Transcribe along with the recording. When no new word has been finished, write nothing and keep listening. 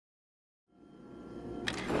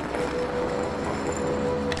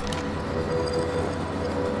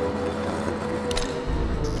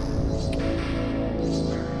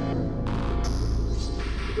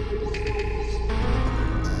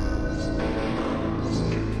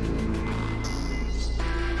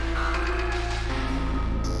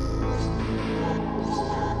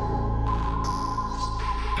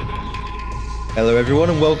Hello everyone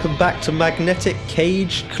and welcome back to Magnetic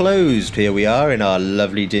Cage Closed. Here we are in our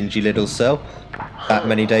lovely dingy little cell. That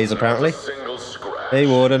many days apparently. Hey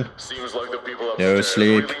Warden. No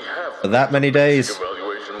sleep for that many days.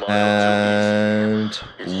 And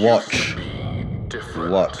watch.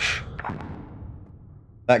 Watch.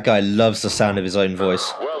 That guy loves the sound of his own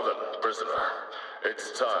voice. Well then, prisoner,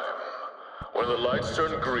 it's time. When the lights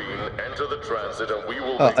turn green, enter the transit and we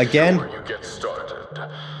will make again? sure you get started.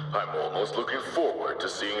 I'm almost looking forward to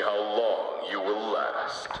seeing how long you will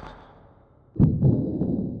last.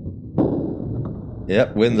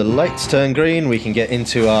 Yep, when the lights turn green, we can get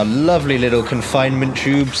into our lovely little confinement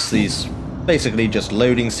tubes. These basically just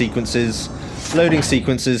loading sequences. Loading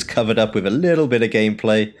sequences covered up with a little bit of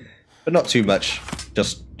gameplay, but not too much.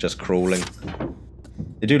 Just crawling.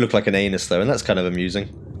 They do look like an anus though, and that's kind of amusing.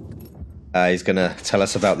 He's gonna tell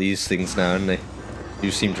us about these things now, isn't he?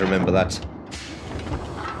 You seem to remember that.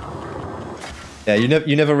 Yeah,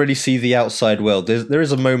 you never really see the outside world. There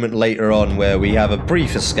is a moment later on where we have a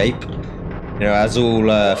brief escape. You know, as all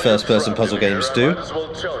first-person puzzle games do. I might as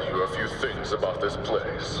well tell you a few things about this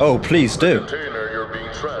place. Oh, please do. The container you're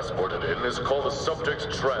being transported in is called the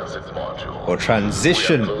Subject Transit Module. Or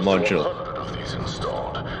Transition Module. 100 of these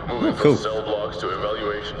installed, moving cool. from cell blocks to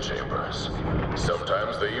evaluation chambers.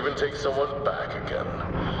 Sometimes they even take someone back again.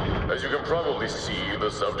 As you can probably see, the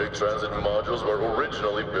Subject Transit Modules were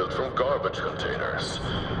originally built from garbage containers.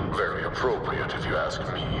 Very appropriate if you ask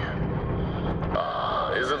me.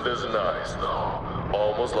 Isn't this nice though?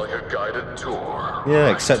 Almost like a guided tour.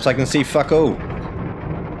 Yeah, except I can see fuck all.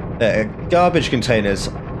 Garbage containers.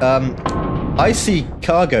 I see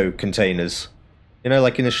cargo containers. You know,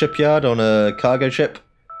 like in a shipyard on a cargo ship.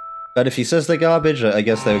 But if he says they're garbage, I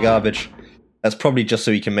guess they're garbage. That's probably just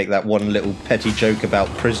so he can make that one little petty joke about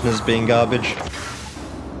prisoners being garbage.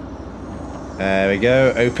 There we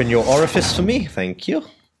go. Open your orifice for me. Thank you.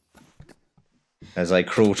 As I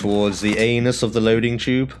crawl towards the anus of the loading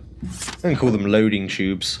tube. I can call them loading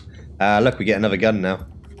tubes. Look, we get another gun now.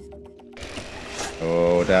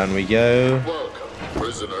 Oh, down we go. Welcome,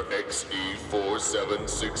 prisoner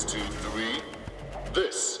XE47623.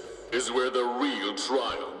 This is where the real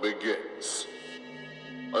trial begins.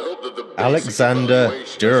 I hope that the Alexander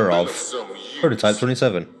Durov. Prototype Prototype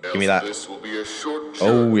 27. Give me that. This will be a short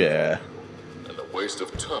Oh, yeah. and a waste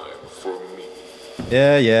of time for me.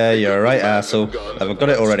 Yeah, you're a right asshole. I've got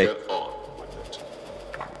it already.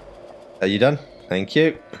 Are you done? Thank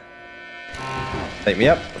you. Take me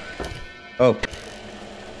up. Oh.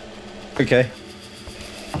 Okay.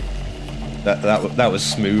 That was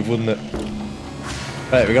smooth, wasn't it?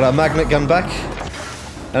 Right, we got our magnet gun back.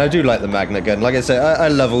 And I do like the magnet gun. Like I said, I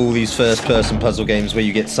love all these first-person puzzle games where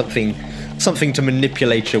you get something to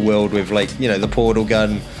manipulate your world with, like, you know, the portal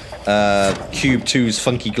gun, Cube 2's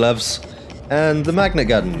funky gloves, and the magnet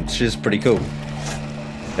gun, which is pretty cool.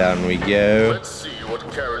 Down we go. Let's see what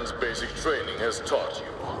Karen's basic training has taught you.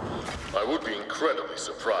 I would be incredibly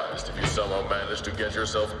surprised if you somehow managed to get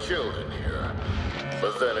yourself killed in here.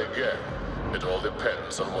 But then again, it all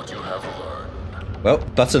depends on what you have learned. Well,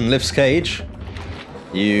 button lifts cage.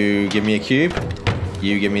 You give me a cube.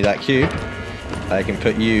 You give me that cube. I can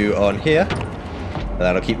put you on here.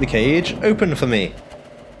 That'll keep the cage open for me.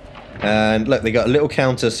 And look, they got a little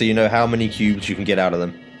counter so you know how many cubes you can get out of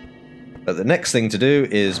them. But the next thing to do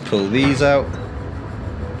is pull these out.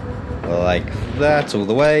 Like that, all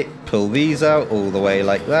the way. Pull these out all the way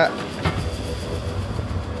like that.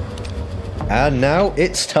 And now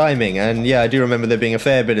it's timing. And yeah, I do remember there being a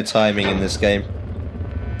fair bit of timing in this game.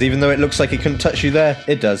 Even though it looks like it couldn't touch you there,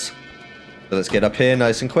 it does. So let's get up here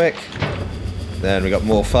nice and quick. Then we got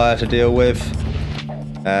more fire to deal with.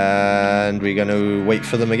 And we're going to wait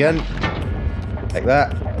for them again. Like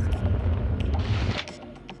that.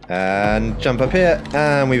 And jump up here.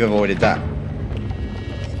 And we've avoided that.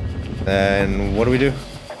 Then what do?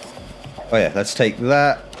 Oh yeah, let's take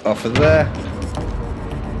that off of there.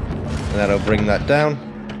 And that'll bring that down.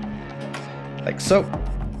 Like so.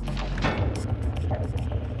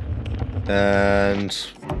 And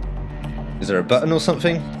is there a button or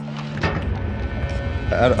something?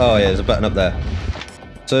 Oh yeah, there's a button up there.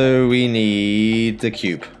 So we need the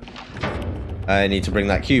cube. I need to bring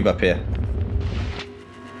that cube up here.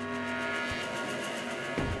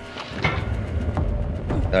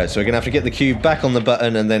 Alright, so we're gonna have to get the cube back on the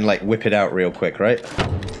button and then like whip it out real quick, right?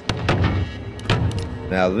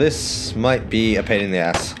 Now this might be a pain in the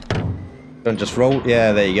ass. Don't just roll.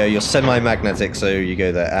 Yeah, there you go. You're semi-magnetic, so you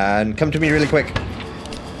go there. And come to me really quick.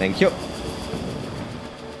 Thank you.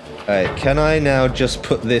 Alright, can I now just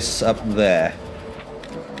put this up there?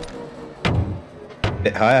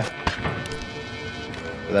 Bit higher.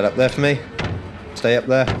 Put that up there for me. Stay up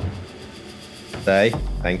there. Stay.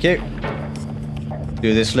 Thank you.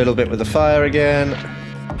 Do this little bit with the fire again.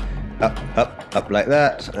 Up, up, up like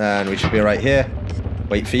that. And we should be right here.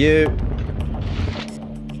 Wait for you.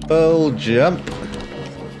 Full jump.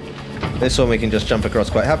 This one we can just jump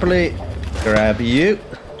across quite happily. Grab you.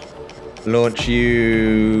 Launch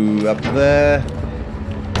you up there.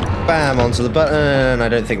 Bam, onto the button. I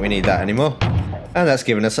don't think we need that anymore. And that's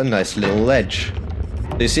given us a nice little ledge.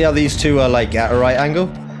 So you see how these two are like at a right angle?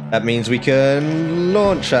 That means we can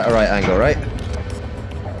launch at a right angle, right?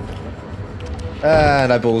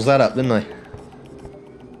 And I balls that up, didn't I?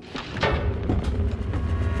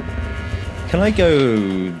 Can I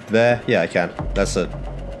go there? Yeah, I can. That's a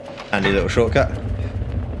handy little shortcut.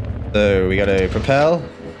 So we gotta propel.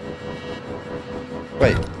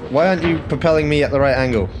 Wait, why aren't you propelling me at the right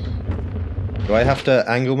angle? Do I have to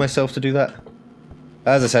angle myself to do that?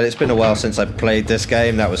 As I said, it's been a while since I played this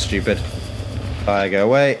game. That was stupid. I go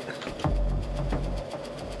away.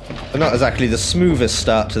 Not exactly the smoothest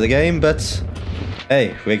start to the game, but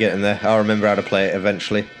hey, we're getting there. I'll remember how to play it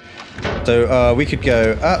eventually. So we could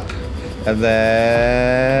go up, and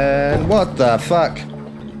then what the fuck?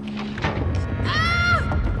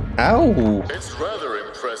 Ow! It's rather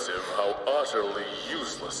impressive how utterly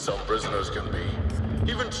useless some prisoners can be.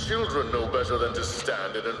 Even children know better than to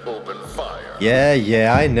stand in an open fire.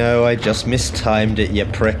 Yeah, I know. I just mistimed it, you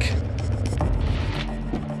prick.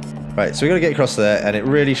 Right, so we gotta get across there, and it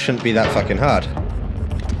really shouldn't be that fucking hard.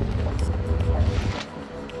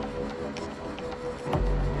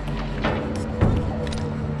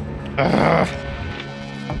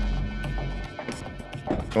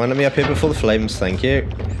 Come on, let me up here before the flames, thank you.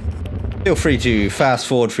 Feel free to fast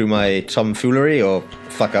forward through my tomfoolery, or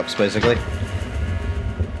fuck-ups, basically.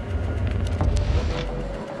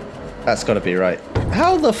 That's gotta be right.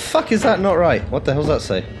 How the fuck is that not right? What the hell does that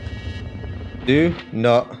say? Do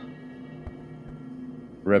not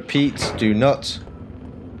repeat, do not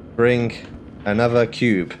bring another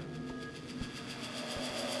cube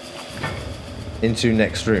into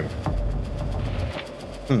next room.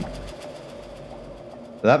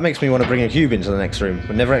 That makes me want to bring a cube into the next room.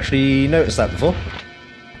 I've never actually noticed that before.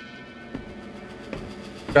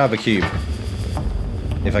 Grab a cube.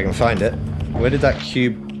 If I can find it. Where did that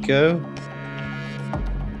cube go?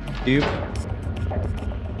 Cube.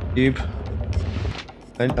 Cube.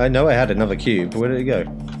 I know I had another cube. Where did it go?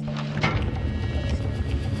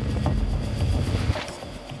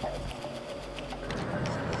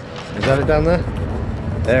 Is that it down there?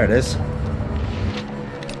 There it is.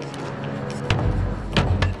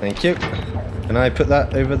 Thank you. Can I put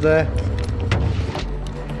that over there?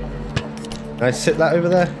 Can I sit that over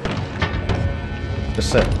there? Just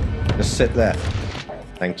sit. Just sit there.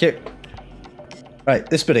 Thank you. Right,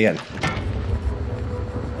 this bit again.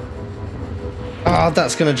 Oh,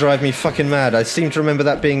 that's gonna drive me fucking mad. I seem to remember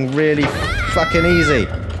that being really fucking easy.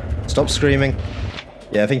 Stop screaming.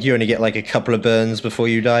 Yeah, I think you only get like a couple of burns before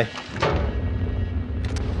you die.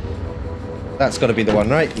 That's gotta be the one,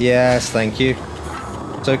 right? Yes, thank you.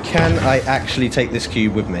 So can I actually take this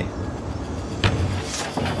cube with me?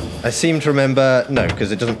 I seem to remember... No,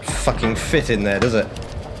 because it doesn't fucking fit in there, does it?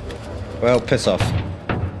 Well, piss off.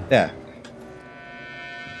 Yeah.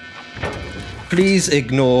 Please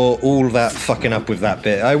ignore all that fucking up with that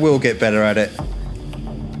bit. I will get better at it.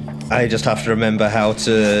 I just have to remember how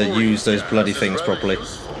to use those bloody things properly.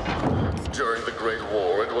 During the Great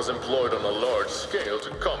War, it was employed on a large scale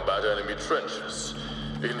to combat enemy trenches.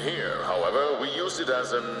 In here, however, we use it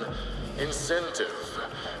as an incentive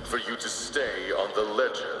for you to stay on the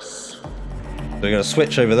ledges. So we're going to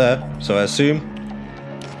switch over there, so I assume.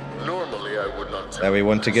 Normally, I would not tell Now we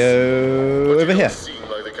want to go over here.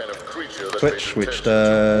 Like the kind of creature that Switch, which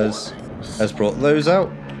has brought those out.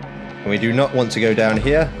 And we do not want to go down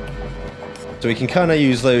here. So we can kind of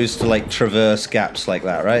use those to like traverse gaps like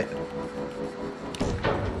that, right?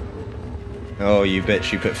 Oh, you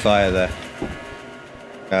bitch, you put fire there.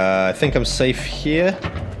 I think I'm safe here.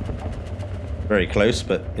 Very close,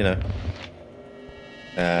 but, you know.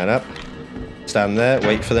 And up. Stand there,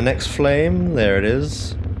 wait for the next flame. There it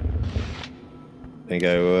is. Then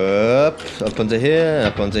go up onto here,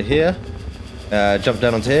 up onto here. Jump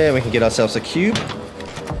down onto here, and we can get ourselves a cube.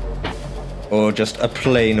 Or just a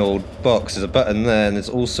plain old box. There's a button there, and there's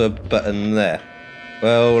also a button there.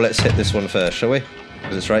 Well, let's hit this one first, shall we?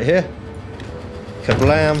 Because it's right here.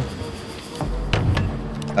 Kablam.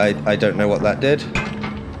 I don't know what that did.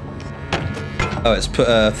 Oh, it's put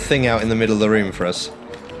a thing out in the middle of the room for us.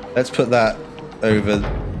 Let's put that over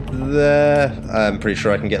there. I'm pretty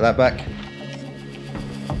sure I can get that back.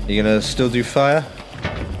 You gonna still do fire?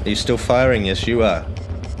 Are you still firing? Yes, you are.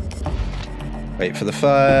 Wait for the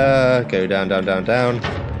fire. Go down, down, down, down.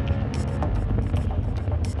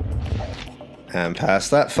 And past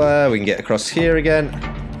that fire, we can get across here again.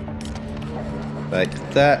 Like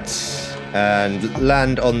that. And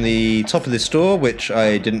land on the top of this door, which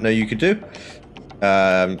I didn't know you could do.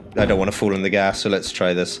 I don't want to fall in the gas, so let's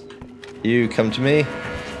try this. You come to me.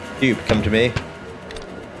 Cube, come to me.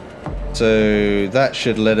 So that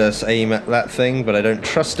should let us aim at that thing, but I don't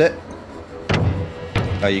trust it.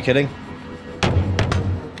 Are you kidding?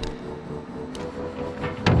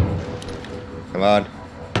 Come on.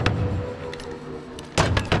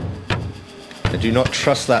 I do not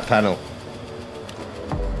trust that panel.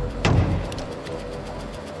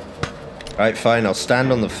 Alright, fine, I'll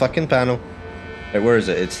stand on the fucking panel. Wait, where is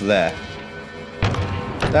it? It's there.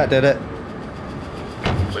 That did it.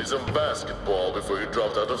 Play some basketball before you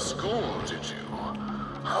dropped out of school, did you?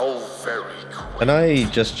 How very quick. Can I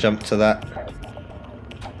just jump to that?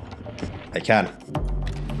 I can.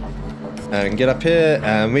 And I can get up here,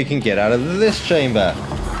 and we can get out of this chamber.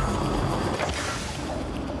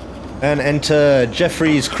 And enter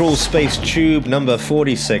Jeffrey's crawl space tube number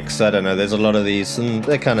 46. I don't know, there's a lot of these, and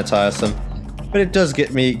they're kind of tiresome. But it does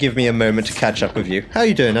give me a moment to catch up with you. How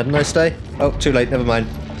you doing? Had a nice day? Oh, too late, never mind.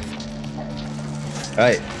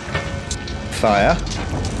 Right. Fire.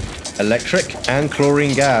 Electric and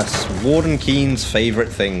chlorine gas. Warden Keane's favourite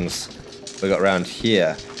things. We got around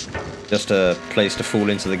here. Just a place to fall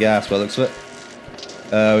into the gas, by the looks of it.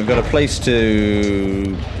 We've got a place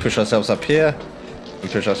to push ourselves up here. And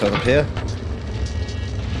push ourselves up here.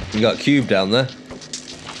 We got a cube down there.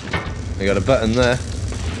 We got a button there.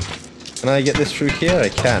 Can I get this through here? I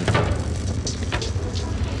can.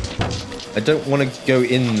 I don't want to go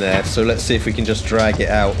in there, so let's see if we can just drag it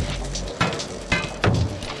out.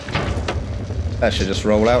 That should just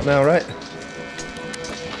roll out now, right?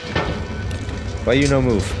 Why you no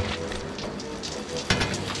move?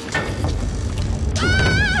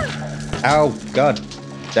 Ow, god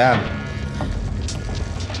damn.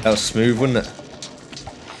 That was smooth, wasn't it?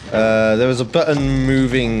 There was a button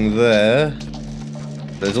moving there.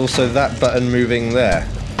 There's also that button moving there.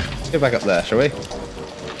 Go back up there, shall we?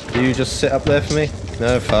 You just sit up there for me?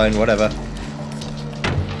 No, fine, whatever.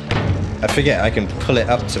 I forget I can pull it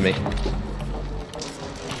up to me.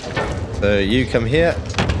 So you come here,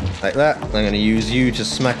 like that. I'm going to use you to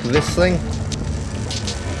smack this thing.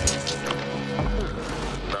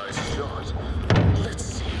 Nice shot. Let's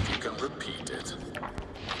see if you can repeat it.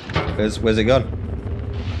 Where's it gone?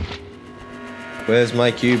 Where's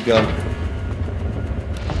my cube gone?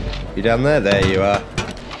 You down there? There you are.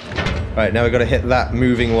 Right, now we've got to hit that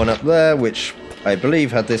moving one up there, which I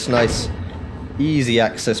believe had this nice easy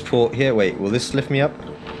access port here. Wait, will this lift me up?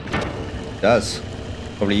 It does.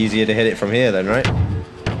 Probably easier to hit it from here then, right?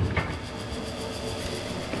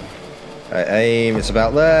 Right, aim, it's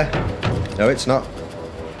about there. No, it's not.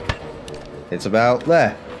 It's about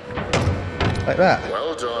there. Like that.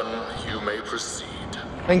 Well done, you may proceed.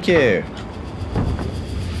 Thank you.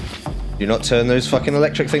 Do not turn those fucking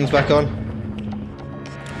electric things back on.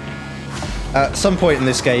 At some point in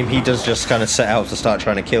this game, he does just kind of set out to start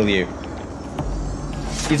trying to kill you.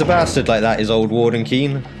 He's a bastard like that, is old Warden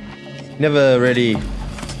Keane. Never really...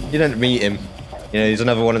 You don't meet him. You know, he's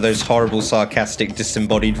another one of those horrible, sarcastic,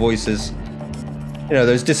 disembodied voices. You know,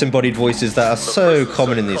 those disembodied voices that are so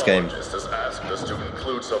common in these games. Has asked us to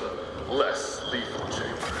include some less lethal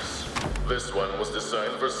chambers. This one was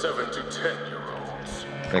designed for 7 to 10-year-olds.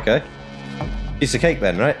 Okay. Piece of cake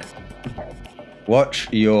then, right?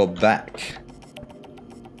 Watch your back.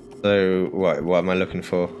 So, what am I looking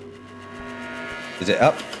for? Is it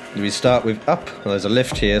up? Do we start with up? Well, there's a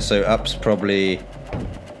lift here, so up's probably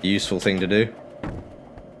a useful thing to do.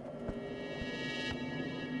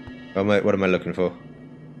 What am I looking for?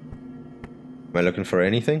 Am I looking for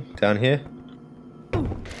anything down here?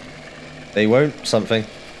 They won't something.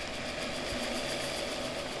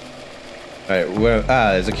 Alright,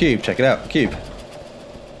 there's a cube, check it out, cube.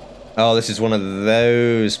 Oh, this is one of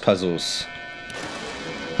those puzzles.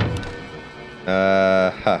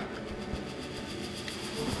 Huh.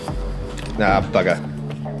 Nah, bugger.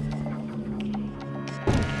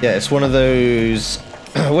 Yeah, it's one of those...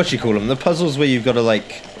 what do you call them? The puzzles where you've got to,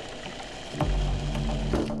 like...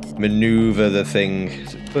 maneuver the thing.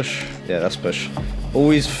 Is it push? Yeah, that's push.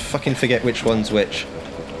 Always fucking forget which one's which.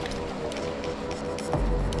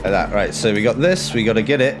 Like that, right, so we got this, we got to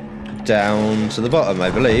get it down to the bottom, I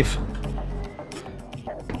believe.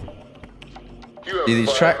 See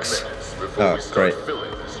these tracks? Oh, great.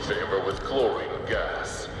 Filling this chamber with chlorine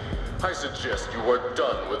gas. I suggest you are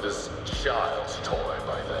done with this child's toy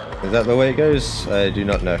by then. Is that the way it goes? I do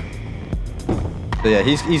not know. So yeah,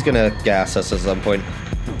 he's gonna gas us at some point.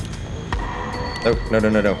 Oh, no, no,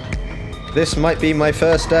 no, no. This might be my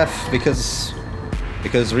first death because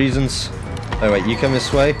reasons. Oh wait, you come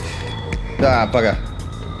this way. Ah, bugger.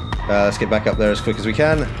 Let's get back up there as quick as we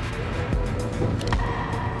can.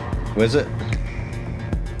 Where's it?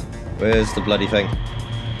 Where's the bloody thing?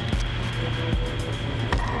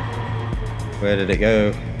 Where did it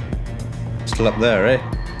go? Still up there, eh?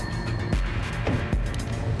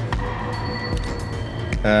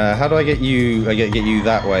 How do I get you? I get you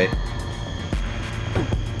that way.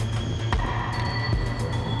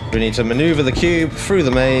 We need to maneuver the cube through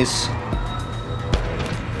the maze.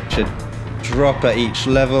 Should drop at each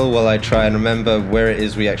level while I try and remember where it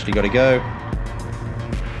is we actually got to go.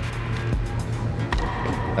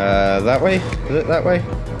 That way? Is it that way?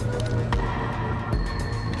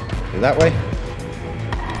 That way?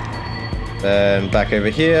 Then back over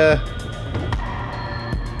here.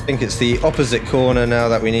 I think it's the opposite corner now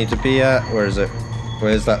that we need to be at. Where is it?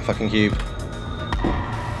 Where's that fucking cube?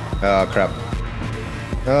 Oh crap.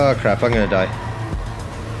 Oh crap, I'm gonna die.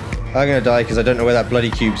 I'm gonna die because I don't know where that bloody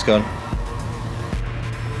cube's gone.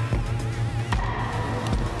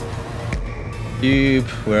 Cube,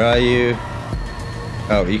 where are you?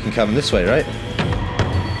 Oh, you can come this way, right?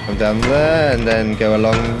 Come down there and then go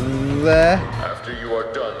along there. After you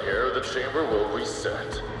are done here, the chamber will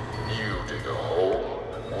reset. You dig a hole,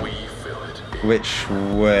 we fill it in. Which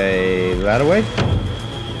way? That way?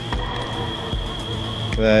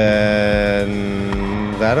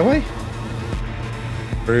 Then that away?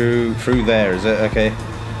 Through there, is it? Okay.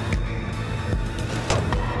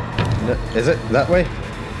 Is it that way?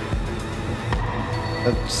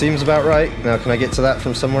 That seems about right. Now can I get to that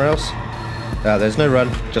from somewhere else? Ah, there's no run,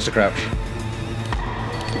 just a crouch.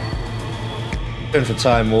 Going for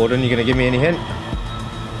time, Warden. You gonna give me any hint?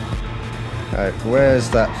 Alright, where's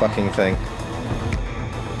that fucking thing?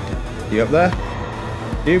 You up there?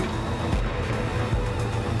 Cube?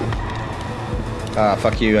 Ah,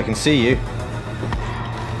 fuck you, I can see you.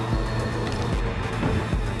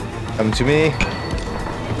 Come to me.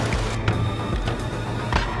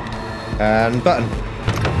 And button.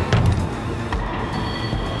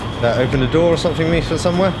 That opened a door or something me for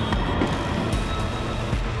somewhere?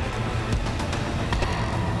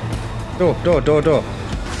 Door.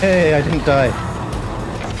 Hey, I didn't die.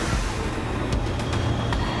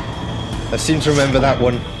 I seem to remember that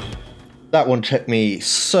one. That one took me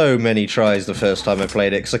so many tries the first time I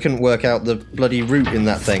played it because I couldn't work out the bloody route in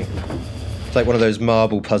that thing. It's like one of those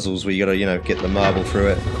marble puzzles where you gotta, you know, get the marble through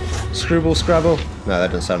it. Scrabble, Scrabble? No,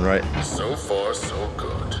 that doesn't sound right. So far, so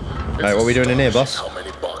good. Alright, what are we doing in here, boss? How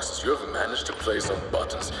many boxes you have managed to place on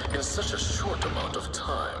buttons in such a short amount of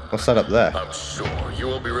time. What's that up there? I'm sure you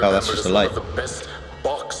will be remembered that's just as a light. one of the best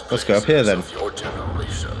box Let's go up here then. of your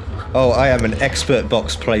generation. Oh, I am an expert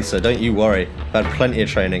box placer, don't you worry. I've had plenty of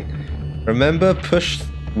training. Remember, push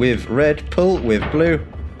with red, pull with blue.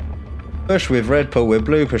 Push with red, pull with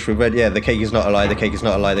blue, push with red. Yeah, the cake is not a lie, the cake is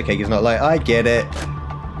not a lie, the cake is not a lie. I get it.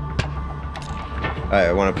 Alright,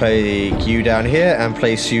 I want to place you down here and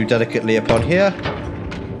place you delicately upon here.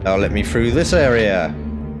 That'll let me through this area.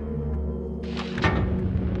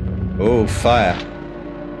 Oh, fire.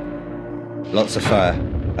 Lots of fire.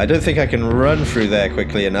 I don't think I can run through there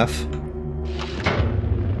quickly enough.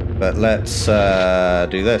 But let's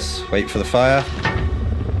do this. Wait for the fire.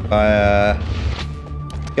 Fire.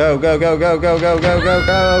 Go, go, go, go, go, go, go, go,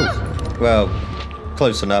 go! Well,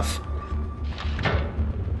 close enough.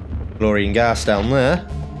 Chlorine gas down there.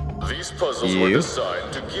 These puzzles were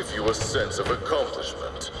designed to give you a sense of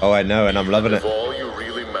accomplishment. Oh, I know, and I'm loving it. All you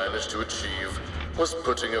really managed to achieve was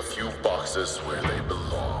putting a few boxes where they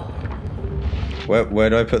belong. Where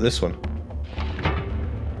do I put this one?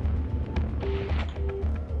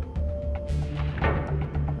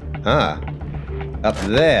 Ah, up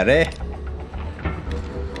there, eh?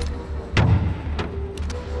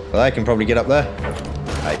 Well, I can probably get up there.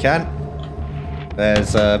 I can.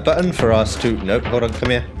 There's a button for us to... Nope, hold on, come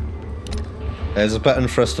here. There's a button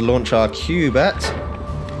for us to launch our cube at.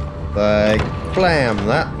 Like, blam,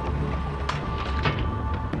 that.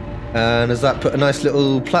 And has that put a nice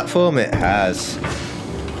little platform? It has.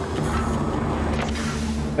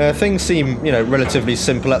 Things seem, you know, relatively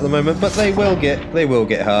simple at the moment, but they will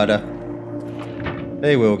get harder.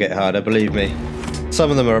 They will get harder, believe me.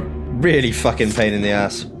 Some of them are really fucking pain in the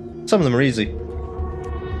ass. Some of them are easy.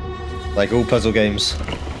 Like all puzzle games.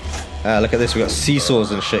 Look at this, we've got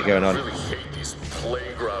seesaws and shit going on. I really hate these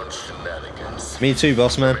playground shenanigans. Me too,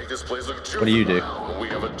 boss man. What do you do? We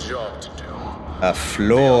have a job to do. A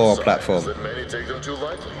floor platform. So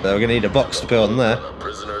we're gonna need a box to put on there. A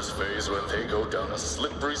prisoner's face when they go down a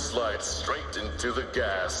slippery slide straight into the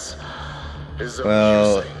gas is amusing.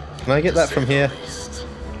 Well, can I get that from here?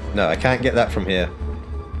 No, I can't get that from here.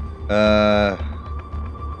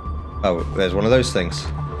 Oh, there's one of those things.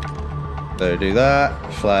 So do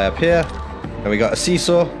that, fly up here, and we got a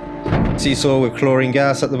seesaw. Seesaw with chlorine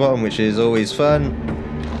gas at the bottom, which is always fun.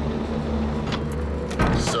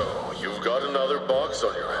 So, you've got another box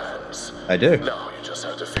on your hands. I do. Now you just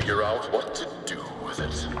have to figure out what to do with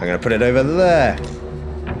it. I'm gonna put it over there.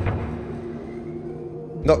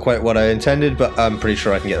 Not quite what I intended, but I'm pretty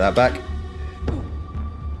sure I can get that back.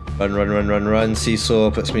 Run, run, run, run, run.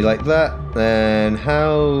 Seesaw puts me like that. Then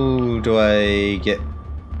how do I get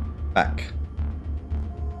back?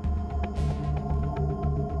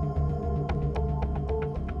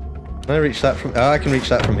 Can I reach that from... Oh, I can reach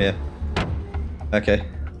that from here. Okay.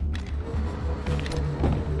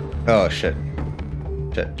 Oh, shit.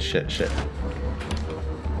 Shit.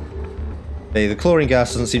 Hey, the chlorine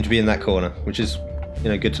gas doesn't seem to be in that corner, which is, you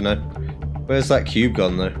know, good to know. Where's that cube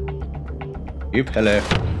gone, though? Cube, hello.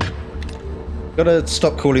 Gotta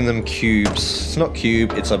stop calling them cubes. It's not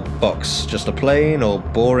cube, it's a box. Just a plain or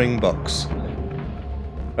boring box.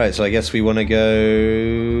 Right, so I guess we want to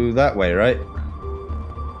go that way, right?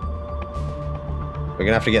 We're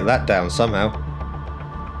gonna have to get that down somehow.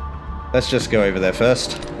 Let's just go over there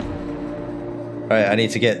first. Right, I need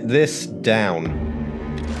to get this down,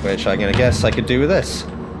 which I'm gonna guess I could do with this.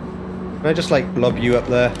 Can I just like lob you up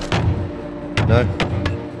there? No?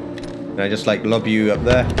 Can I just like lob you up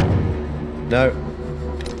there? No.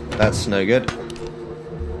 That's no good.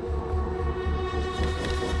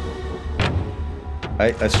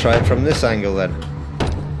 Right, let's try it from this angle then.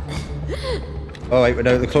 Oh wait,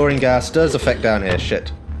 no, the chlorine gas does affect down here,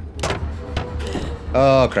 shit.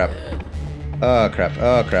 Oh crap. Oh crap,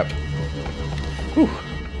 oh crap. Whew.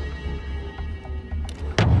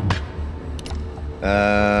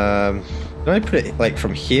 Can I put it like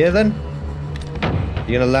from here then?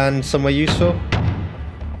 You gonna land somewhere useful?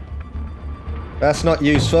 That's not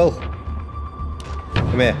useful.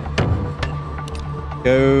 Come here.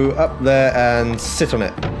 Go up there and sit on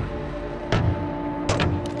it.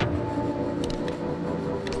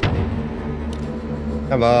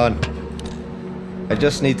 Come on. I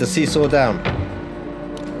just need the seesaw down.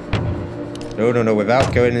 No, no, no,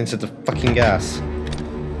 without going into the fucking gas.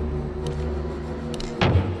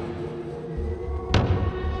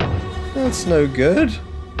 That's no good.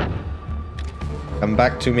 Come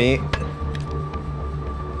back to me.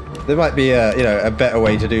 There might be a, you know, a better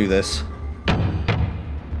way to do this.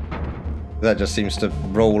 That just seems to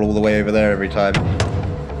roll all the way over there every time.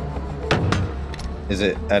 Is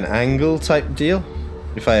it an angle type deal?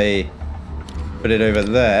 If I put it over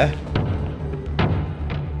there,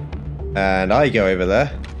 and I go over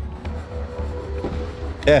there,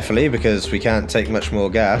 carefully because we can't take much more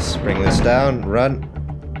gas. Bring this down, run,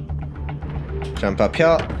 jump up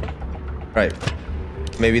here. Right,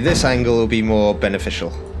 maybe this angle will be more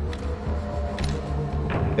beneficial.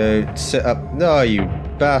 Go sit up. No, you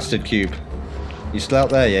bastard cube. You still out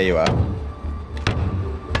there? Yeah, you are.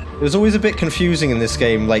 It was always a bit confusing in this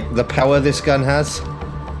game, like the power this gun has.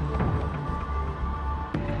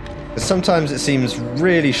 Sometimes it seems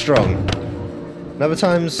really strong, and other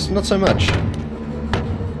times not so much.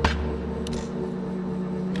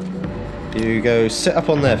 You go sit up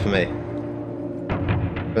on there for me.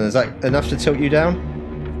 Is that enough to tilt you down?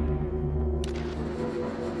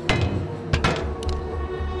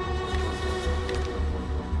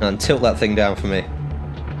 And tilt that thing down for me.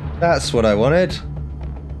 That's what I wanted.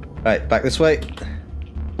 Right, back this way.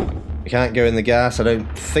 We can't go in the gas. I don't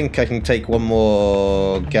think I can take one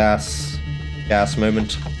more gas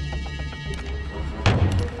moment.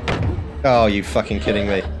 Oh, you fucking kidding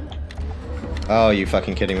me. Oh, you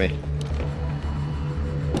fucking kidding me.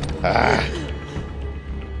 Ah.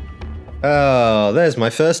 Oh, there's my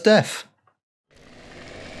first death.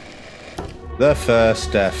 The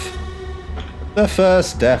first death. The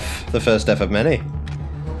first death. The first death of many.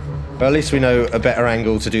 Well, at least we know a better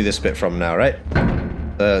angle to do this bit from now, right?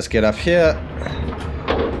 Let's get up here.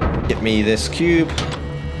 Get me this cube.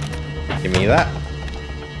 Give me that.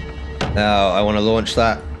 Now I want to launch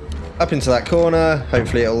that up into that corner.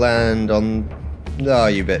 Hopefully it'll land on... Oh,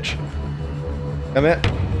 you bitch. Come here.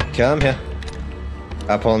 Come here.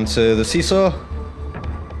 Up onto the seesaw.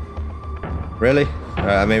 Really?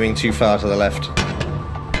 I'm aiming too far to the left.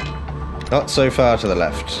 Not so far to the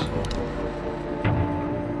left.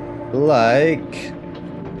 Like...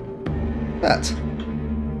 that.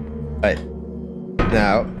 Right.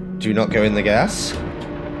 Now, do not go in the gas.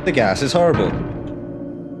 The gas is horrible.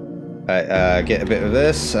 Right, get a bit of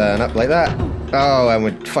this, and up like that. Oh, and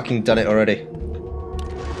we've fucking done it already.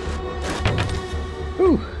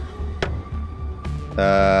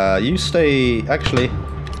 You stay... Actually,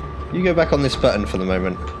 you go back on this button for the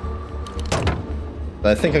moment.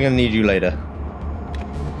 I think I'm going to need you later.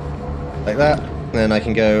 Like that. Then I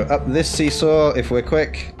can go up this seesaw if we're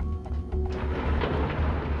quick.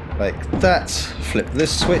 Like that. Flip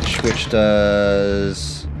this switch, which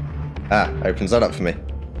does... opens that up for me.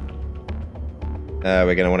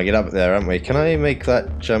 We're going to want to get up there, aren't we? Can I make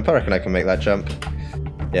that jump? I reckon I can make that jump.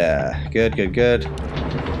 Yeah, good, good, good.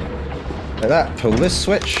 Like that. Pull this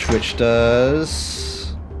switch, which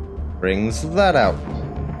does... brings that out.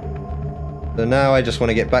 So now I just want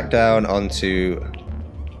to get back down onto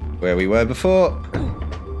where we were before.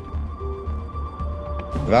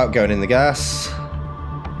 Without going in the gas.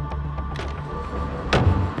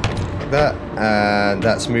 Like that. And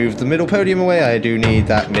that's moved the middle podium away. I do need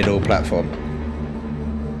that middle platform.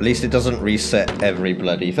 At least it doesn't reset every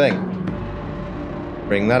bloody thing.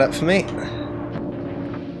 Bring that up for me.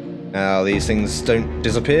 Now these things don't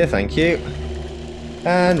disappear, thank you.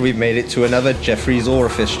 And we've made it to another Jeffrey's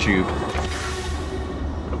orifice tube.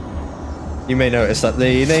 You may notice that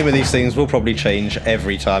the name of these things will probably change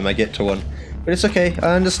every time I get to one. But it's okay,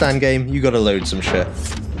 I understand, game, you gotta load some shit.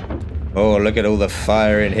 Oh, look at all the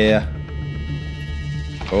fire in here.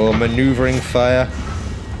 Oh, maneuvering fire.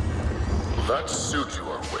 That suit you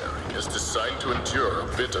are wearing is designed to endure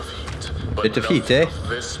a bit of heat. But bit of heat, eh? Of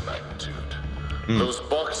this magnitude. Those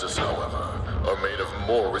boxes, however, are made of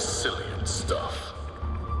more resilient stuff.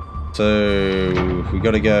 So we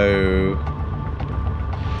gotta go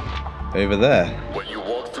over there. When you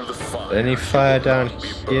walk through the fire, any fire down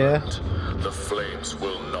here? The flames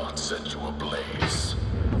will not set you ablaze.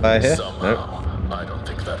 Fire here? Somehow, Nope. I don't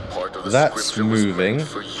think that part of the That's scripture was moving. made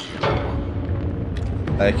for you.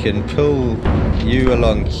 I can pull you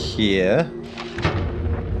along here.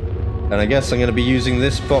 And I guess I'm gonna be using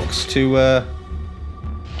this box to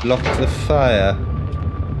block the fire.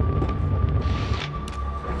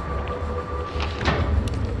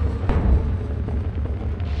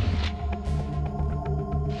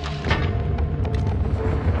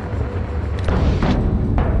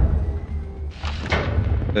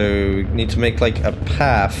 So we need to make like a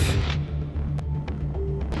path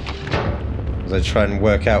as I try and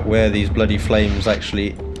work out where these bloody flames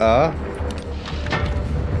actually are.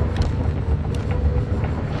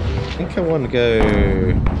 I think I want to go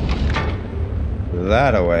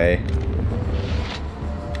that away.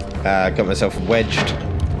 I got myself wedged.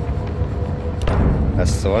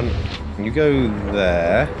 That's the one. You go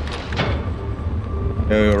there.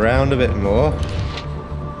 Go around a bit more.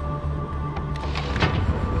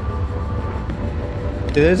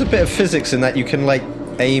 There's a bit of physics in that you can like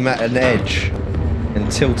aim at an edge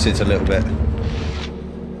and tilt it a little bit.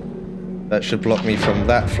 That should block me from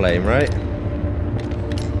that flame, right?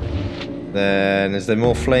 Then is there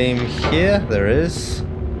more flame here? There is.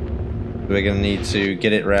 We're gonna need to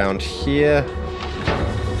get it round here.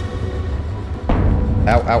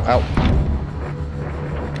 Ow, ow, ow.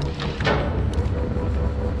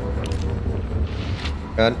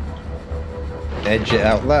 And edge it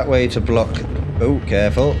out that way to block. Oh,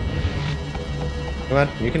 careful. Come on,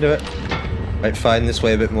 you can do it. Right, find this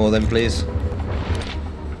way a bit more then, please.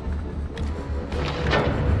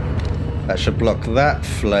 That should block that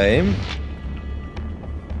flame.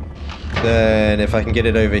 Then if I can get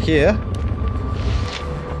it over here.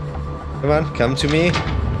 Come on, come to me.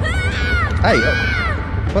 Hey,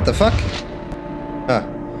 oh, what the fuck? Huh.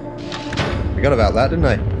 Forgot about that, didn't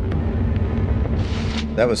I?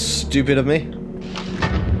 That was stupid of me.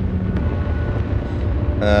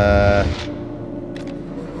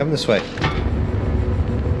 Come this way.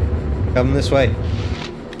 Come this way.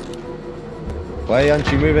 Why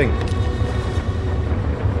aren't you moving?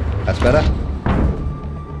 That's better.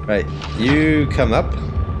 Right, you come up.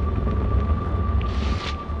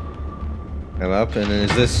 Come up, and then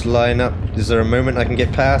is this line up? Is there a moment I can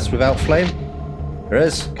get past without flame? There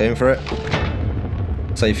is. Going for it.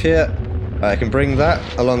 Safe here. I can bring that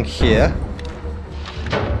along here.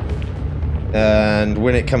 And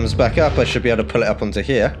when it comes back up, I should be able to pull it up onto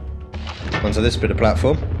here. Onto this bit of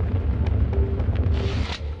platform.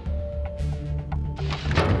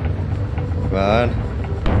 Come on.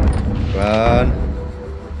 Come on.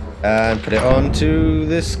 And put it onto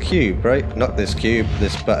this cube, right? Not this cube,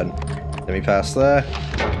 this button. Let me pass there.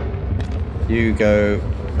 You go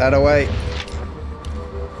that away.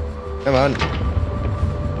 Come on.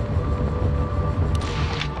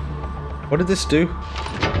 What did this do?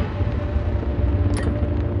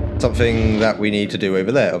 Something that we need to do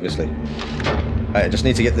over there, obviously. Right, I just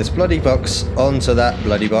need to get this bloody box onto that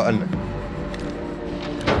bloody button.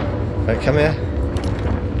 Right, come here.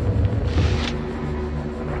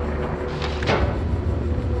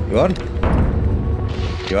 You on?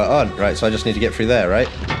 You are on. Right, so I just need to get through there, right?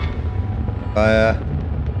 Fire.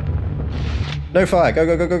 No fire. Go,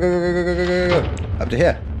 go, go, go, go, go, go, go, go, go, go. Up to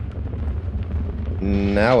here.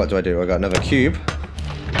 Now what do? I got another cube.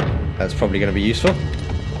 That's probably going to be useful.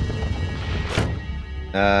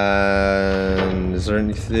 And is there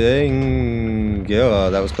anything?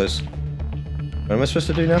 Oh, that was close. What am I supposed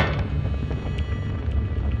to do now?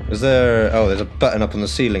 Is there... Oh, there's a button up on the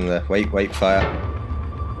ceiling there. Wait, wait, fire.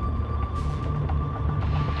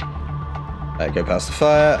 Go past the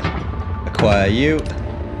fire. Acquire you.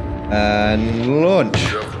 And launch.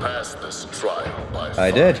 You have passed this trial by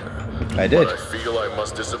I did. I did. But I feel I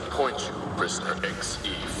must disappoint you, prisoner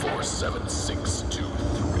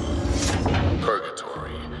XE47623.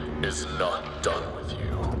 Purgatory is not done with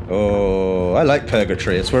you. Oh, I like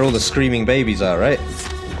Purgatory. It's where all the screaming babies are, right?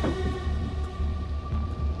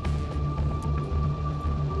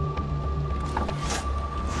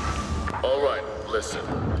 Alright, listen.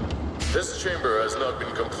 This chamber has not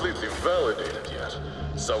been completely validated yet.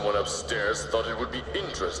 Someone upstairs thought it would be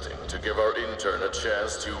interesting to give our intern a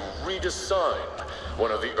chance to redesign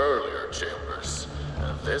one of the earlier chambers.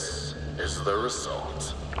 And this is the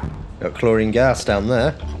result. Got chlorine gas down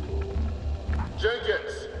there.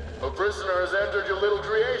 Jenkins, a prisoner has entered your little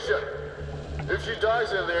creation. If she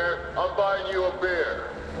dies in there, I'm buying you a beer.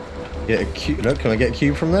 Get a cube. No, can I get a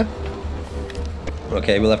cube from there?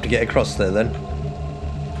 Okay, we'll have to get across there then.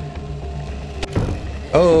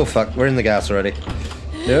 Oh fuck, we're in the gas already.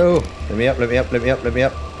 No, let me up, let me up, let me up, let me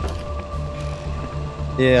up.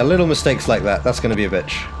 Yeah, little mistakes like that. That's going to be a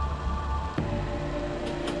bitch.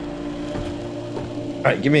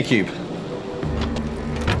 Alright, give me a cube.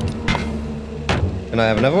 Can I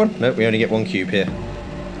have another one? Nope, we only get one cube here.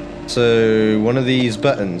 So, one of these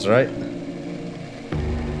buttons, right?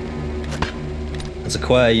 Let's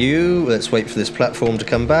acquire you. Let's wait for this platform to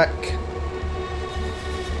come back.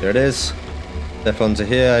 There it is. Step onto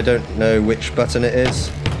here. I don't know which button it is.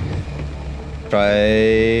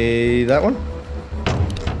 Try that one.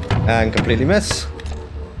 And completely miss.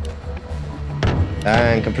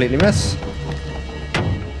 And completely miss.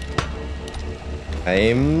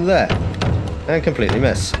 Aim there. And completely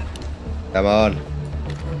miss. Come on.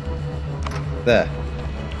 There.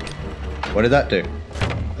 What did that do?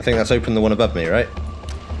 I think that's opened the one above me, right?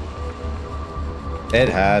 It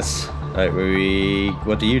has. Alright,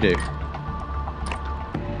 what do you do?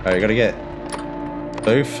 Alright, gotta get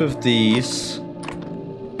both of these.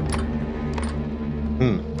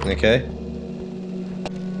 Okay.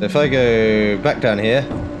 So if I go back down here,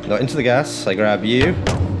 not into the gas, I grab you.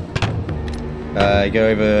 Go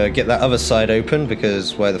over, get that other side open,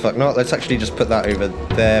 because why the fuck not? Let's actually just put that over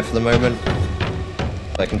there for the moment.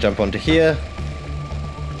 So I can jump onto here.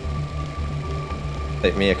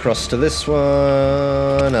 Take me across to this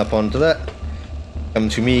one, up onto that. Come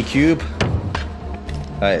to me, cube.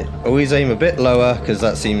 Alright, always aim a bit lower, because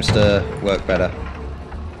that seems to work better.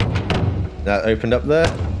 That opened up there.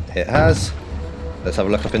 It has. Let's have a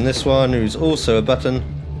look up in this one, who's also a button.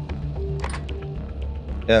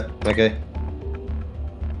 Yeah, okay.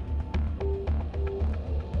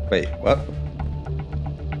 Wait, what?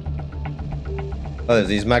 Oh, there's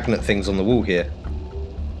these magnet things on the wall here.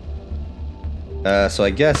 So I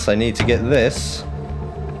guess I need to get this.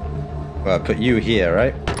 Well, I put you here,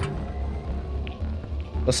 right?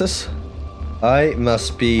 What's this? I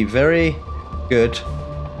must be very good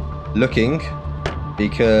looking,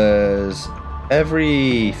 because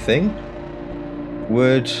everything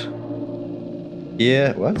would...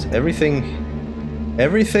 Yeah, what? Everything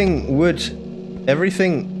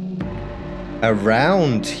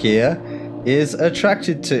around here is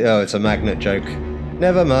attracted to... Oh, it's a magnet joke.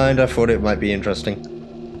 Never mind, I thought it might be interesting.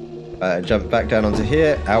 Jump back down onto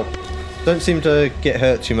here. Ow. Don't seem to get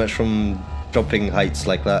hurt too much from dropping heights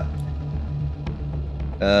like that.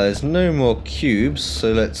 There's no more cubes,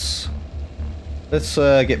 so let's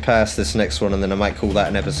get past this next one, and then I might call that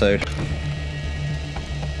an episode.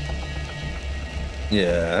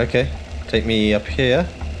 Yeah, okay. Take me up here.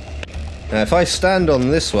 Now, if I stand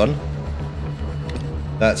on this one,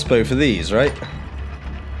 that's both of these, right?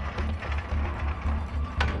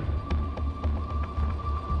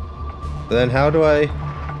 Then how do I...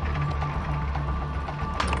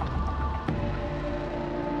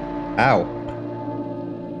 Ow.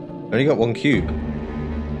 I only got one cube.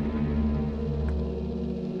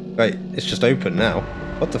 Wait, it's just open now.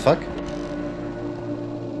 What the fuck?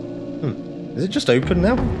 Is it just open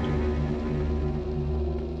now?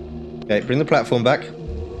 Okay, bring the platform back.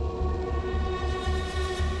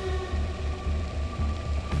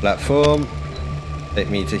 Platform. Take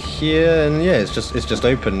me to here, and yeah, it's just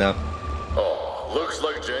open now. Oh, looks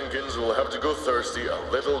like Jenkins Jenkins will have to go thirsty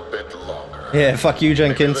a little bit longer. Yeah, fuck you,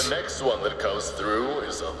 Jenkins. Maybe the next one that comes through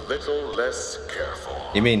is a little less careful.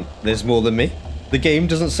 You mean there's more than me? The game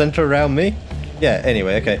doesn't center around me? Yeah,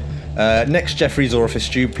 anyway, okay. Next Jeffrey's orifice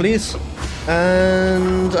tube, please.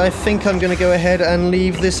 And I think I'm going to go ahead and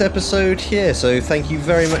leave this episode here. So thank you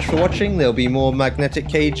very much for watching. There'll be more magnetic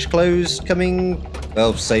cage closed coming,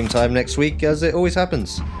 well, same time next week as it always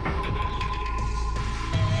happens.